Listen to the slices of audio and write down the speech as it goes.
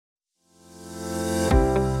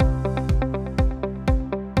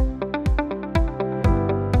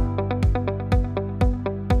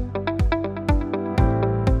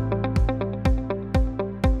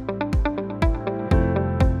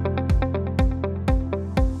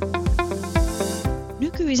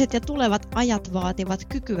Nykyiset ja tulevat ajat vaativat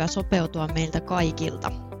kykyä sopeutua meiltä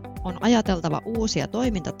kaikilta. On ajateltava uusia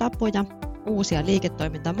toimintatapoja, uusia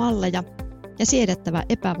liiketoimintamalleja ja siedettävä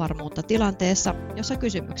epävarmuutta tilanteessa, jossa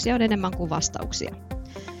kysymyksiä on enemmän kuin vastauksia.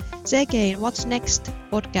 CGI:n What's Next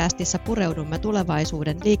 -podcastissa pureudumme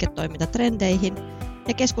tulevaisuuden liiketoimintatrendeihin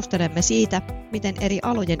ja keskustelemme siitä, miten eri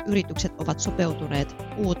alojen yritykset ovat sopeutuneet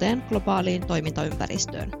uuteen globaaliin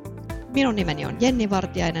toimintaympäristöön. Minun nimeni on Jenni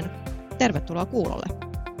Vartiainen. Tervetuloa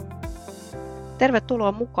kuulolle.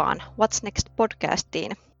 Tervetuloa mukaan What's Next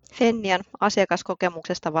 -podcastiin Fennian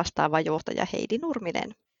asiakaskokemuksesta vastaava johtaja Heidi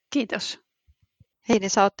Nurminen. Kiitos. Heidi,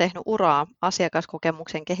 sä oot tehnyt uraa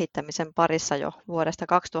asiakaskokemuksen kehittämisen parissa jo vuodesta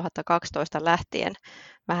 2012 lähtien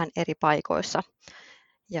vähän eri paikoissa.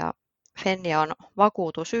 Ja Fennia on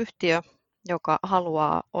vakuutusyhtiö, joka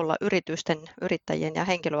haluaa olla yritysten, yrittäjien ja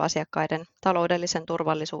henkilöasiakkaiden taloudellisen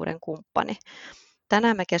turvallisuuden kumppani.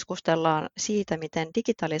 Tänään me keskustellaan siitä, miten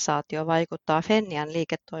digitalisaatio vaikuttaa Fennian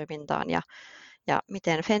liiketoimintaan ja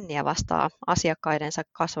miten Fennia vastaa asiakkaidensa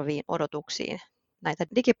kasvaviin odotuksiin näitä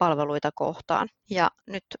digipalveluita kohtaan. Ja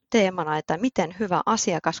nyt teemana, että miten hyvä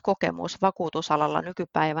asiakaskokemus vakuutusalalla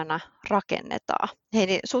nykypäivänä rakennetaan.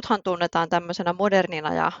 Heidi, suthan tunnetaan tämmöisenä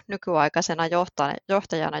modernina ja nykyaikaisena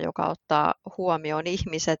johtajana, joka ottaa huomioon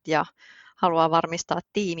ihmiset ja haluaa varmistaa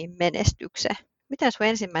tiimin menestyksen. Miten sun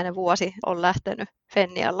ensimmäinen vuosi on lähtenyt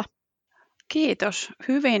Fennialla? Kiitos.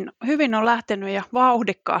 Hyvin on lähtenyt ja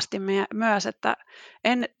vauhdikkaasti myös, että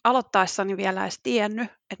en aloittaessani vielä edes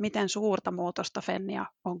tiennyt, että miten suurta muutosta Fennia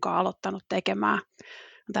onkaan aloittanut tekemään.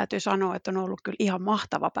 Täytyy sanoa, että on ollut kyllä ihan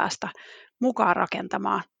mahtava päästä mukaan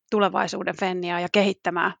rakentamaan tulevaisuuden Fenniaa ja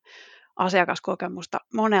kehittämään asiakaskokemusta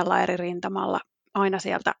monella eri rintamalla, aina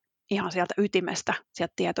ihan sieltä ytimestä,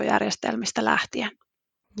 sieltä tietojärjestelmistä lähtien.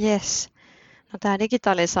 Yes. No, tämä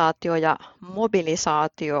digitalisaatio ja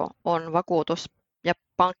mobilisaatio on vakuutus- ja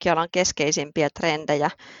pankkialan keskeisimpiä trendejä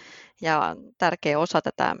ja tärkeä osa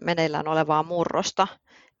tätä meneillään olevaa murrosta.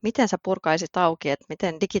 Miten sä purkaisit auki, että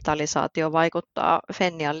miten digitalisaatio vaikuttaa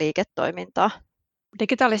Fennian liiketoimintaan?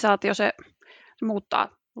 Digitalisaatio se muuttaa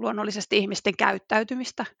luonnollisesti ihmisten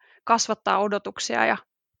käyttäytymistä, kasvattaa odotuksia ja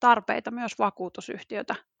tarpeita myös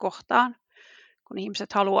vakuutusyhtiötä kohtaan, kun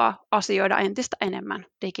ihmiset haluaa asioida entistä enemmän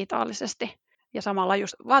digitaalisesti. Ja samalla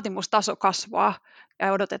just vaatimustaso kasvaa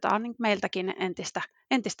ja odotetaan meiltäkin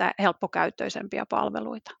entistä helppokäyttöisempiä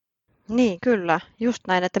palveluita. Niin, kyllä. Just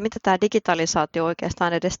näin, että mitä tämä digitalisaatio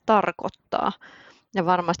oikeastaan edes tarkoittaa ja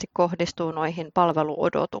varmasti kohdistuu noihin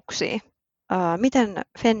palveluodotuksiin. Miten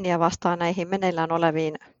Fennia vastaa näihin meneillään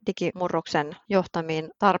oleviin digimurroksen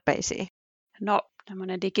johtamiin tarpeisiin? No,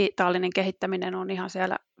 tämmöinen digitaalinen kehittäminen on ihan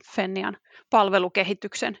siellä Fennian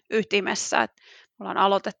palvelukehityksen ytimessä. Me ollaan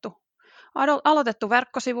aloitettu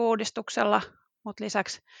verkkosivu-uudistuksella, mutta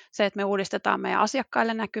lisäksi se, että me uudistetaan meidän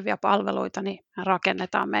asiakkaille näkyviä palveluita, niin me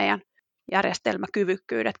rakennetaan meidän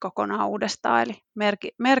järjestelmäkyvykkyydet kokonaan uudestaan. Eli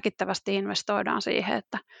merkittävästi investoidaan siihen,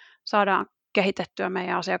 että saadaan kehitettyä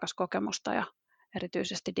meidän asiakaskokemusta ja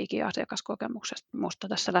erityisesti digiasiakaskokemusta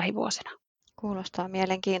tässä lähivuosina. Kuulostaa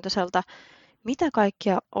mielenkiintoiselta. Mitä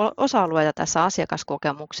kaikkia osa-alueita tässä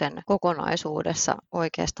asiakaskokemuksen kokonaisuudessa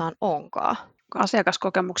oikeastaan onkaan?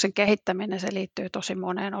 Asiakaskokemuksen kehittäminen se liittyy tosi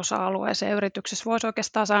moneen osa-alueeseen. Yrityksessä voisi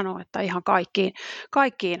oikeastaan sanoa, että ihan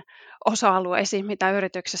kaikkiin osa-alueisiin, mitä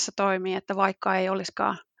yrityksessä toimii, että vaikka ei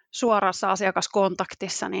olisikaan suorassa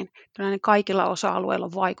asiakaskontaktissa, niin kyllä kaikilla osa-alueilla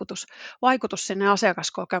on vaikutus sinne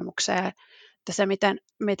asiakaskokemukseen. Että se,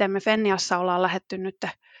 miten me Fenniassa ollaan lähdetty nyt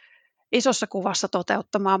isossa kuvassa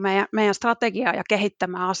toteuttamaan meidän strategiaa ja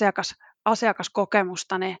kehittämään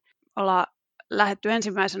asiakaskokemusta, niin ollaan lähdetty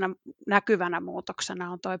ensimmäisenä näkyvänä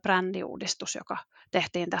muutoksena on tuo brändiuudistus, joka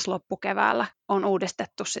tehtiin tässä loppukeväällä. On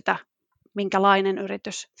uudistettu sitä, minkälainen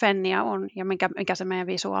yritys Fennia on ja mikä se meidän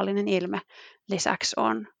visuaalinen ilme lisäksi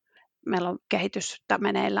on. Meillä on kehitystä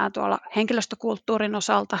meneillään tuolla henkilöstökulttuurin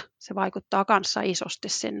osalta. Se vaikuttaa kanssa isosti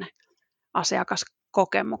sinne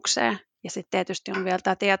asiakaskokemukseen. Ja sitten tietysti on vielä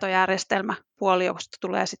tämä tietojärjestelmäpuoli, josta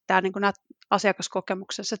tulee sitten tämä niin kuin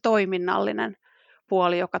asiakaskokemuksen se toiminnallinen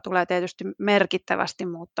puoli, joka tulee tietysti merkittävästi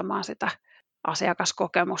muuttamaan sitä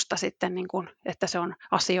asiakaskokemusta sitten, niin kuin, että se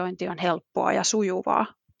asiointi on helppoa ja sujuvaa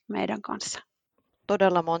meidän kanssa.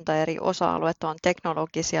 Todella monta eri osa-aluetta, on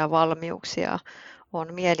teknologisia valmiuksia,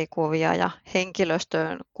 on mielikuvia ja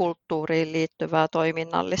henkilöstöön, kulttuuriin liittyvää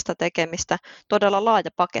toiminnallista tekemistä. Todella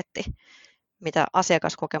laaja paketti, mitä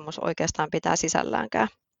asiakaskokemus oikeastaan pitää sisälläänkään.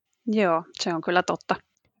 Joo, se on kyllä totta.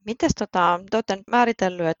 Mites te olette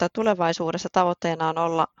määritellyt, että tulevaisuudessa tavoitteena on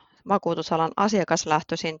olla vakuutusalan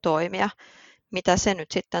asiakaslähtöisin toimija? Mitä se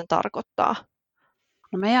nyt sitten tarkoittaa?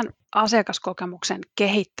 No meidän asiakaskokemuksen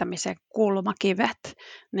kehittämisen kulmakivet,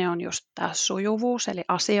 ne on just tämä sujuvuus, eli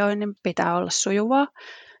asioinnin pitää olla sujuvaa.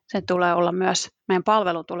 Sen tulee olla myös, meidän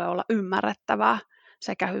palvelun tulee olla ymmärrettävää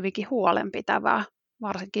sekä hyvinkin huolenpitävää.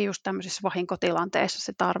 Varsinkin just tämmöisissä vahinkotilanteissa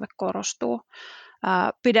se tarve korostuu.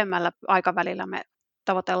 Pidemmällä aikavälillä me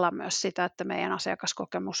tavoitellaan myös sitä, että meidän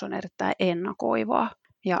asiakaskokemus on erittäin ennakoivaa.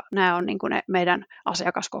 Ja nämä on niin kuin ne meidän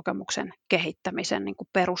asiakaskokemuksen kehittämisen niin kuin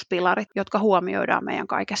peruspilarit, jotka huomioidaan meidän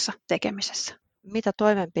kaikessa tekemisessä. Mitä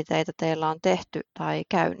toimenpiteitä teillä on tehty tai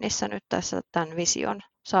käynnissä nyt tässä tämän vision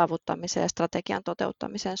saavuttamisen ja strategian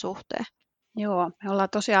toteuttamisen suhteen? Joo, me ollaan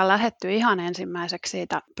tosiaan lähdetty ihan ensimmäiseksi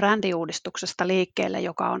siitä brändiuudistuksesta liikkeelle,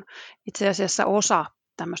 joka on itse asiassa osa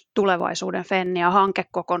tämmöistä tulevaisuuden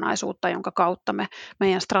Fennia-hankekokonaisuutta, jonka kautta me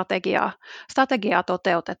meidän strategiaa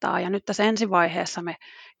toteutetaan. Ja nyt tässä ensivaiheessa me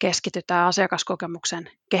keskitytään asiakaskokemuksen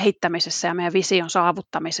kehittämisessä ja meidän vision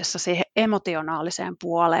saavuttamisessa siihen emotionaaliseen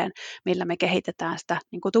puoleen, millä me kehitetään sitä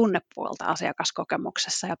niin kuin tunnepuolta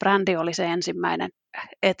asiakaskokemuksessa. Ja brändi oli se ensimmäinen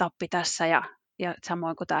etappi tässä ja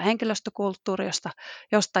samoin kuin tämä henkilöstökulttuuri,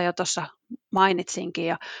 josta jo tuossa mainitsinkin,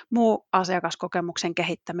 ja muu asiakaskokemuksen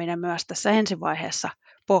kehittäminen myös tässä ensivaiheessa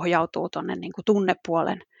pohjautuu tuonne niin kuin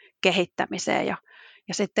tunnepuolen kehittämiseen, ja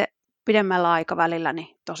sitten pidemmällä aikavälillä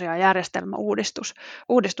niin tosiaan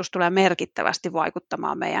järjestelmäuudistus tulee merkittävästi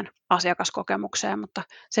vaikuttamaan meidän asiakaskokemukseen, mutta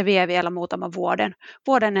se vie vielä muutaman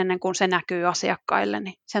vuoden ennen kuin se näkyy asiakkaille,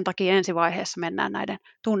 niin sen takia ensivaiheessa mennään näiden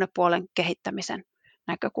tunnepuolen kehittämisen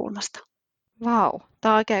näkökulmasta. Vau,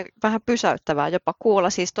 tämä on oikein vähän pysäyttävää jopa kuulla,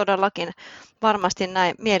 siis todellakin varmasti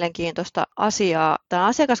näin mielenkiintoista asiaa. Tämä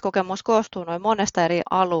asiakaskokemus koostuu noin monesta eri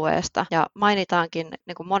alueesta ja mainitaankin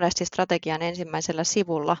niin kuin monesti strategian ensimmäisellä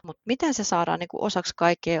sivulla, mutta miten se saadaan niin kuin osaksi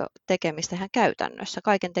kaikkea tekemistä ihan käytännössä,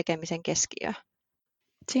 kaiken tekemisen keskiöön?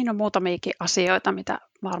 Siinä on muutamiakin asioita, mitä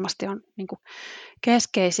varmasti on niin kuin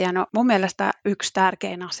keskeisiä. No, mun mielestä yksi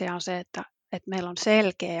tärkein asia on se, että meillä on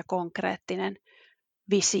selkeä ja konkreettinen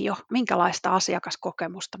visio, minkälaista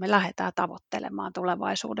asiakaskokemusta me lähdetään tavoittelemaan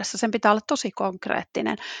tulevaisuudessa. Sen pitää olla tosi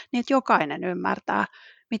konkreettinen, niin että jokainen ymmärtää,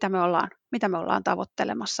 mitä me ollaan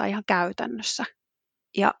tavoittelemassa ihan käytännössä.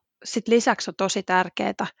 Ja sitten lisäksi on tosi tärkeää,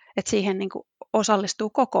 että siihen niin kuin osallistuu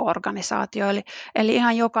koko organisaatio, eli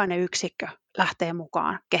ihan jokainen yksikkö lähtee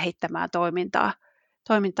mukaan kehittämään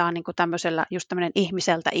toimintaa niin kuin tämmöisellä, just tämmöinen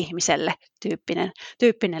ihmiseltä ihmiselle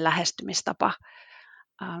tyyppinen lähestymistapa.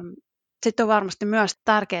 Sitten on varmasti myös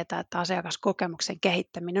tärkeää, että asiakaskokemuksen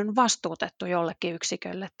kehittäminen on vastuutettu jollekin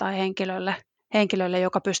yksikölle tai henkilölle,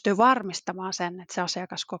 joka pystyy varmistamaan sen, että se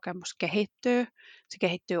asiakaskokemus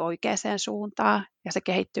kehittyy oikeaan suuntaan ja se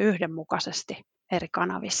kehittyy yhdenmukaisesti eri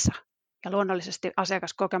kanavissa. Ja luonnollisesti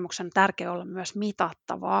asiakaskokemuksen on tärkeää olla myös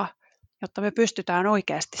mitattavaa, jotta me pystytään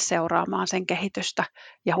oikeasti seuraamaan sen kehitystä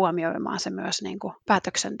ja huomioimaan se myös niin kuin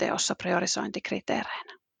päätöksenteossa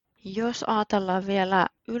priorisointikriteereinä. Jos ajatellaan vielä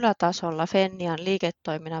ylätasolla Fennian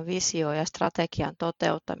liiketoiminnan visio ja strategian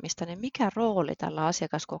toteuttamista, niin mikä rooli tällä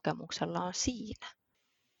asiakaskokemuksella on siinä?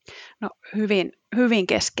 No hyvin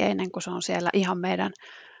keskeinen, kun se on siellä ihan meidän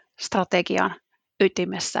strategian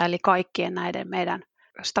ytimessä, eli kaikkien näiden meidän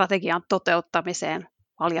strategian toteuttamiseen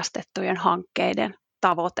valjastettujen hankkeiden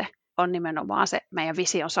tavoite on nimenomaan se meidän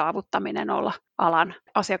vision saavuttaminen olla alan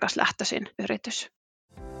asiakaslähtöisin yritys.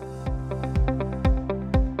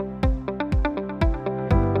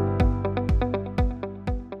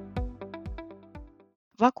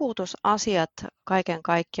 Vakuutusasiat kaiken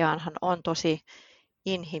kaikkiaanhan on tosi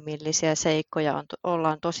inhimillisiä seikkoja,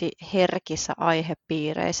 ollaan tosi herkissä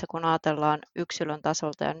aihepiireissä, kun ajatellaan yksilön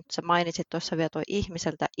tasolta. Ja nyt sä mainitsit tuossa vielä tuo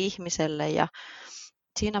ihmiseltä ihmiselle, ja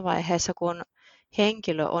siinä vaiheessa, kun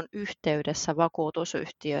henkilö on yhteydessä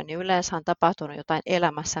vakuutusyhtiöön, niin yleensä on tapahtunut jotain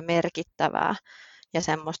elämässä merkittävää ja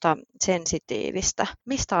semmoista sensitiivistä.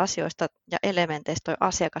 Mistä asioista ja elementeistä tuo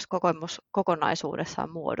asiakaskokemus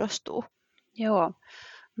kokonaisuudessaan muodostuu? Joo,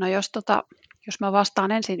 no jos mä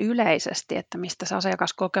vastaan ensin yleisesti, että mistä se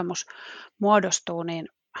asiakaskokemus muodostuu, niin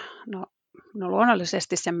no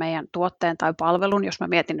luonnollisesti sen meidän tuotteen tai palvelun, jos mä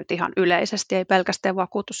mietin nyt ihan yleisesti, ei pelkästään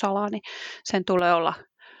vakuutusalaa, niin sen tulee olla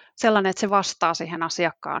sellainen, että se vastaa siihen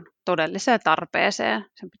asiakkaan todelliseen tarpeeseen.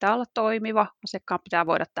 Sen pitää olla toimiva, asiakkaan pitää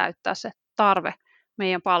voida täyttää se tarve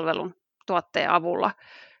meidän palvelun tuotteen avulla.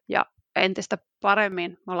 Ja entistä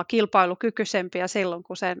paremmin me ollaan kilpailukykyisempiä silloin,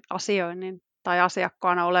 kun sen asioinnin tai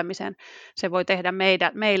asiakkaana olemisen se voi tehdä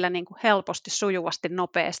meillä niin kuin helposti, sujuvasti,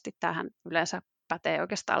 nopeasti. Tähän yleensä pätee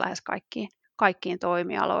oikeastaan lähes kaikkiin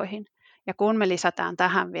toimialoihin. Ja kun me lisätään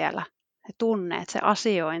tähän vielä se tunne, että se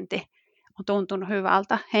asiointi on tuntunut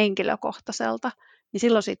hyvältä, henkilökohtaiselta, niin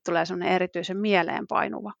silloin siitä tulee sellainen erityisen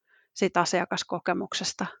mieleenpainuva siitä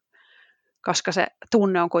asiakaskokemuksesta. koska se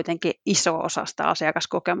tunne on kuitenkin iso osa sitä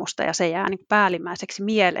asiakaskokemusta ja se jää niin päällimmäiseksi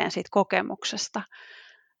mieleen siitä kokemuksesta.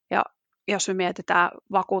 Ja jos me mietitään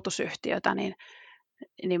vakuutusyhtiötä, niin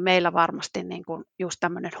meillä varmasti niin kuin just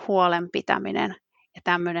tämmöinen huolen pitäminen ja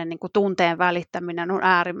tämmöinen niin kuin tunteen välittäminen on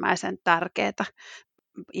äärimmäisen tärkeää.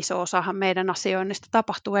 Iso osahan meidän asioinnista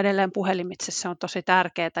tapahtuu edelleen puhelimitse. Se on tosi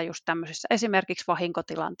tärkeää just tämmöisissä esimerkiksi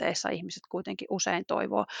vahinkotilanteissa. Ihmiset kuitenkin usein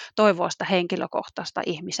toivoo sitä henkilökohtaista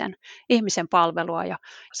ihmisen palvelua ja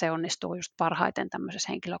se onnistuu just parhaiten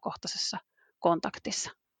tämmöisessä henkilökohtaisessa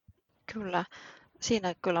kontaktissa. Kyllä.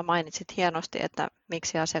 Siinä kyllä mainitsit hienosti, että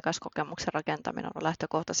miksi asiakaskokemuksen rakentaminen on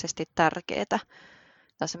lähtökohtaisesti tärkeää.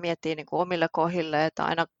 Tässä miettii niin kuin omille kohdille, että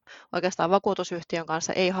aina oikeastaan vakuutusyhtiön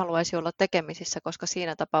kanssa ei haluaisi olla tekemisissä, koska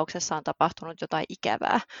siinä tapauksessa on tapahtunut jotain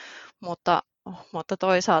ikävää. Mutta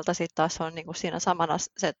toisaalta sitten taas on niin kuin siinä samana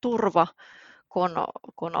se turva,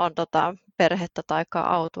 kun on perhettä tai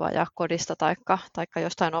autoa ja kodista tai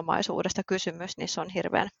jostain omaisuudesta kysymys, niin se on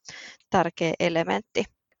hirveän tärkeä elementti.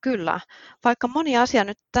 Kyllä, vaikka moni asia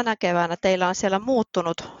nyt tänä keväänä teillä on siellä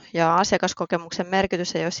muuttunut ja asiakaskokemuksen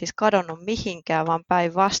merkitys ei ole siis kadonnut mihinkään, vaan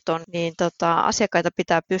päinvastoin, niin asiakkaita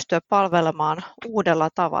pitää pystyä palvelemaan uudella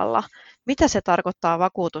tavalla. Mitä se tarkoittaa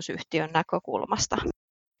vakuutusyhtiön näkökulmasta?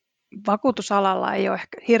 Vakuutusalalla ei ole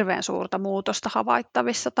ehkä hirveän suurta muutosta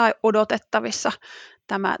havaittavissa tai odotettavissa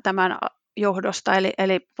tämän johdosta,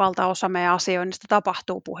 eli valtaosa meidän asioinnista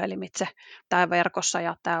tapahtuu puhelimitse tai verkossa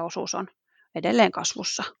ja tämä osuus on edelleen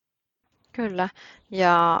kasvussa. Kyllä,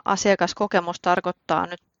 ja asiakaskokemus tarkoittaa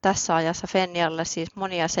nyt tässä ajassa Fennialle siis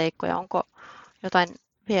monia seikkoja. Onko jotain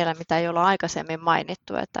vielä, mitä ei olla aikaisemmin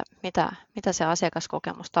mainittu, että mitä se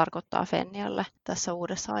asiakaskokemus tarkoittaa Fennialle tässä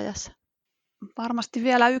uudessa ajassa? Varmasti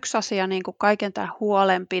vielä yksi asia, niin kuin kaiken tämän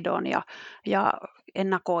huolenpidon ja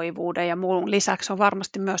ennakoivuuden ja muun lisäksi on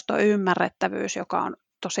varmasti myös tuo ymmärrettävyys, joka on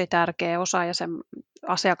tosi tärkeä osa ja sen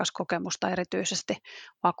asiakaskokemusta erityisesti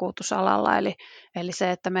vakuutusalalla. Eli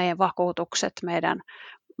se, että meidän vakuutukset, meidän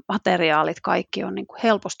materiaalit, kaikki on niin kuin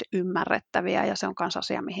helposti ymmärrettäviä ja se on myös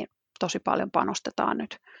asia, mihin tosi paljon panostetaan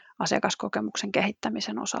nyt asiakaskokemuksen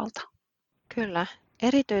kehittämisen osalta. Kyllä.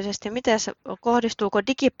 Erityisesti, kohdistuuko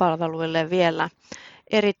digipalveluille vielä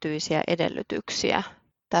erityisiä edellytyksiä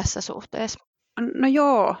tässä suhteessa? No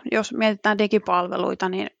joo, jos mietitään digipalveluita,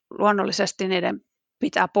 niin luonnollisesti niiden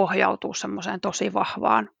pitää pohjautua semmoiseen tosi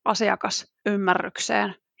vahvaan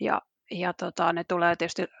asiakasymmärrykseen ja ne tulee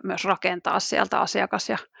tietysti myös rakentaa sieltä asiakas-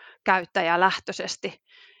 ja käyttäjälähtöisesti.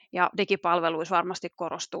 Ja digipalveluissa varmasti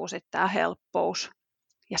korostuu sitten tämä helppous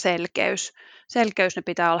ja selkeys. Ne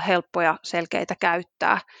pitää olla helppoja, selkeitä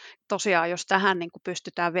käyttää. Tosiaan, jos tähän niin kuin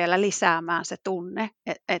pystytään vielä lisäämään se tunne,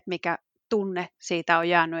 että mikä tunne siitä on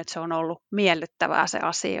jäänyt, että se on ollut miellyttävää se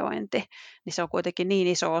asiointi, niin se on kuitenkin niin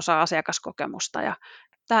iso osa asiakaskokemusta ja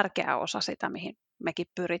tärkeä osa sitä, mihin mekin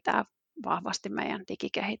pyritään vahvasti meidän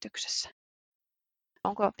digikehityksessä.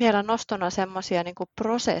 Onko vielä nostona semmoisia niin kuin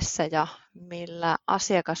prosesseja, millä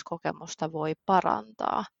asiakaskokemusta voi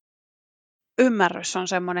parantaa? Ymmärrys on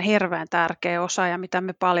semmoinen hirveän tärkeä osa ja mitä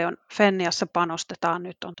me paljon Fenniassa panostetaan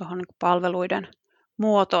nyt on tuohon niin kuin palveluiden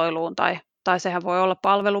muotoiluun tai sehän voi olla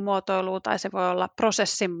palvelumuotoilua tai se voi olla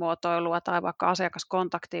prosessin muotoilua tai vaikka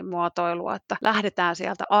asiakaskontaktin muotoilua, että lähdetään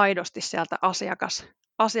sieltä aidosti sieltä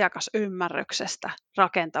asiakasymmärryksestä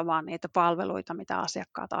rakentamaan niitä palveluita, mitä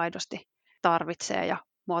asiakkaat aidosti tarvitsee ja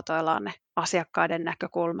muotoillaan ne asiakkaiden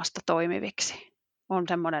näkökulmasta toimiviksi. On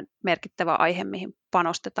semmoinen merkittävä aihe, mihin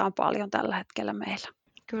panostetaan paljon tällä hetkellä meillä.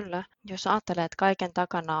 Kyllä, jos ajattelee, että kaiken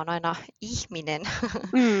takana on aina ihminen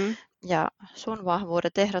ja sun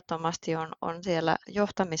vahvuudet ehdottomasti on siellä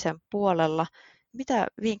johtamisen puolella. Mitä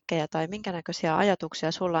vinkkejä tai minkä näköisiä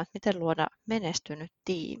ajatuksia sulla on, että miten luoda menestynyt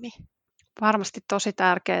tiimi? Varmasti tosi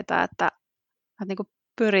tärkeää, että niin kuin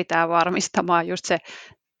pyritään varmistamaan just se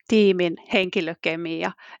tiimin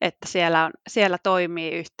henkilökemia, että siellä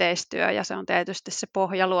toimii yhteistyö ja se on tietysti se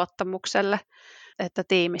pohja luottamukselle, että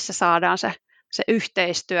tiimissä saadaan se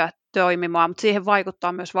yhteistyö toimimaan, mutta siihen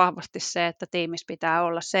vaikuttaa myös vahvasti se, että tiimissä pitää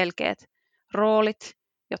olla selkeät roolit,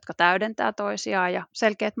 jotka täydentää toisiaan ja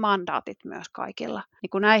selkeät mandaatit myös kaikilla. Niin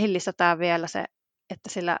kun näihin lisätään vielä se, että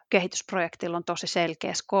sillä kehitysprojektilla on tosi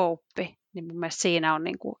selkeä skouppi, niin mun mielestä siinä on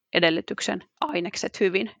niin kuin edellytyksen ainekset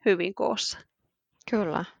hyvin koossa.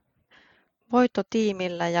 Kyllä. Voitto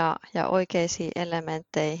tiimillä ja oikeisiin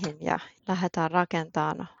elementteihin ja lähdetään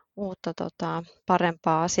rakentamaan uutta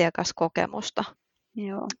parempaa asiakaskokemusta.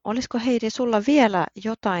 Joo. Olisiko Heidi sulla vielä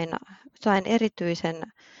jotain erityisen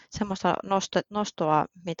semmoista nostoa,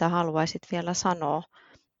 mitä haluaisit vielä sanoa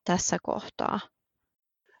tässä kohtaa?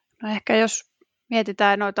 No ehkä jos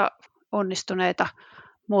mietitään noita onnistuneita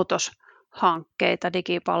hankkeita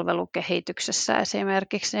digipalvelukehityksessä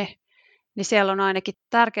esimerkiksi, niin siellä on ainakin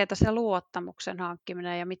tärkeää se luottamuksen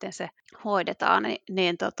hankkiminen ja miten se hoidetaan,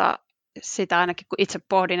 sitä ainakin kun itse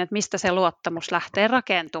pohdin, että mistä se luottamus lähtee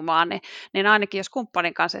rakentumaan, niin ainakin jos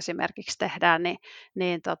kumppanin kanssa esimerkiksi tehdään,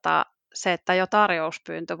 se, että jo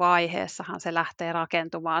tarjouspyyntövaiheessahan se lähtee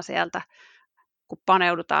rakentumaan sieltä, kun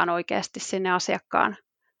paneudutaan oikeasti sinne asiakkaan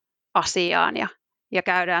asiaan ja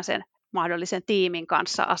käydään sen mahdollisen tiimin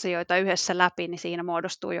kanssa asioita yhdessä läpi, niin siinä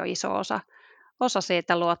muodostuu jo iso osa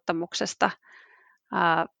siitä luottamuksesta.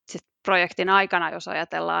 Sitten projektin aikana, jos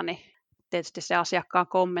ajatellaan, niin tietysti se asiakkaan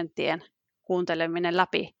kommenttien kuunteleminen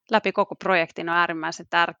läpi koko projektin on äärimmäisen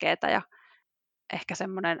tärkeää ja ehkä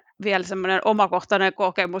vielä semmoinen omakohtainen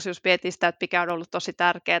kokemus, jos mietin sitä, että mikä on ollut tosi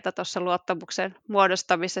tärkeää tuossa luottamuksen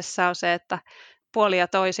muodostamisessa on se, että puoli ja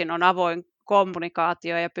toisin on avoin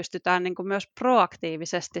kommunikaatio ja pystytään niin kuin myös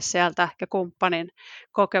proaktiivisesti sieltä ehkä kumppanin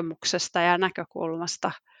kokemuksesta ja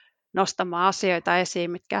näkökulmasta nostamaan asioita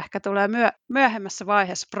esiin, mitkä ehkä tulee myöhemmässä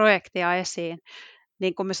vaiheessa projektia esiin.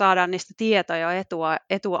 Niin kun me saadaan niistä tietoja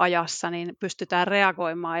etuajassa, niin pystytään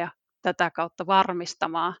reagoimaan ja tätä kautta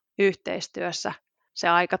varmistamaan yhteistyössä se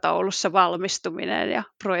aikataulussa valmistuminen ja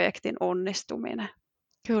projektin onnistuminen.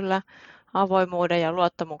 Kyllä, avoimuuden ja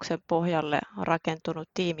luottamuksen pohjalle rakentunut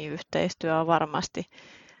tiimiyhteistyö on varmasti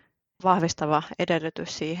vahvistava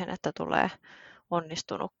edellytys siihen, että tulee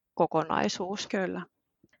onnistunut kokonaisuus. Kyllä.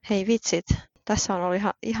 Hei vitsit, tässä on ollut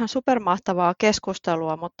ihan supermahtavaa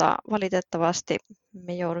keskustelua, mutta valitettavasti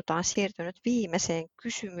me joudutaan siirtyä nyt viimeiseen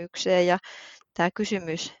kysymykseen ja tämä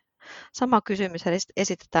sama kysymys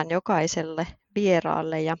esitetään jokaiselle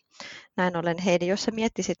vieraalle ja näin ollen Heidi, jos sä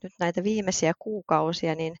miettisit nyt näitä viimeisiä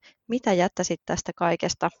kuukausia, niin mitä jättäisit tästä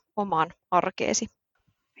kaikesta omaan arkeesi?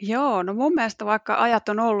 Joo, no mun mielestä vaikka ajat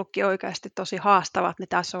on ollutkin oikeasti tosi haastavat, niin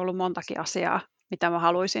tässä on ollut montakin asiaa, mitä mä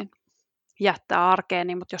haluaisin jättää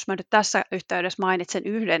arkeeni, mutta jos mä nyt tässä yhteydessä mainitsen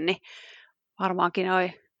yhden, niin varmaankin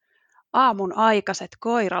noi aamun aikaiset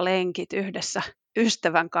koiralenkit yhdessä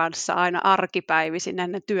ystävän kanssa aina arkipäivisin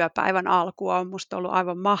ennen työpäivän alkua on musta ollut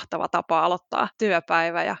aivan mahtava tapa aloittaa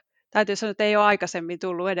työpäivä ja täytyy sanoa, että ei ole aikaisemmin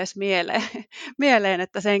tullut edes mieleen,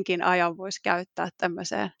 että senkin ajan voisi käyttää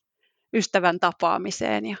tämmöiseen ystävän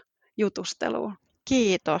tapaamiseen ja jutusteluun.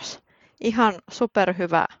 Kiitos. Ihan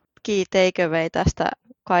superhyvä key takeaway tästä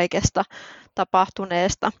kaikesta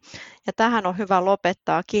tapahtuneesta. Ja tähän on hyvä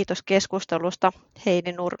lopettaa. Kiitos keskustelusta,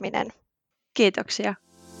 Heidi Nurminen. Kiitoksia.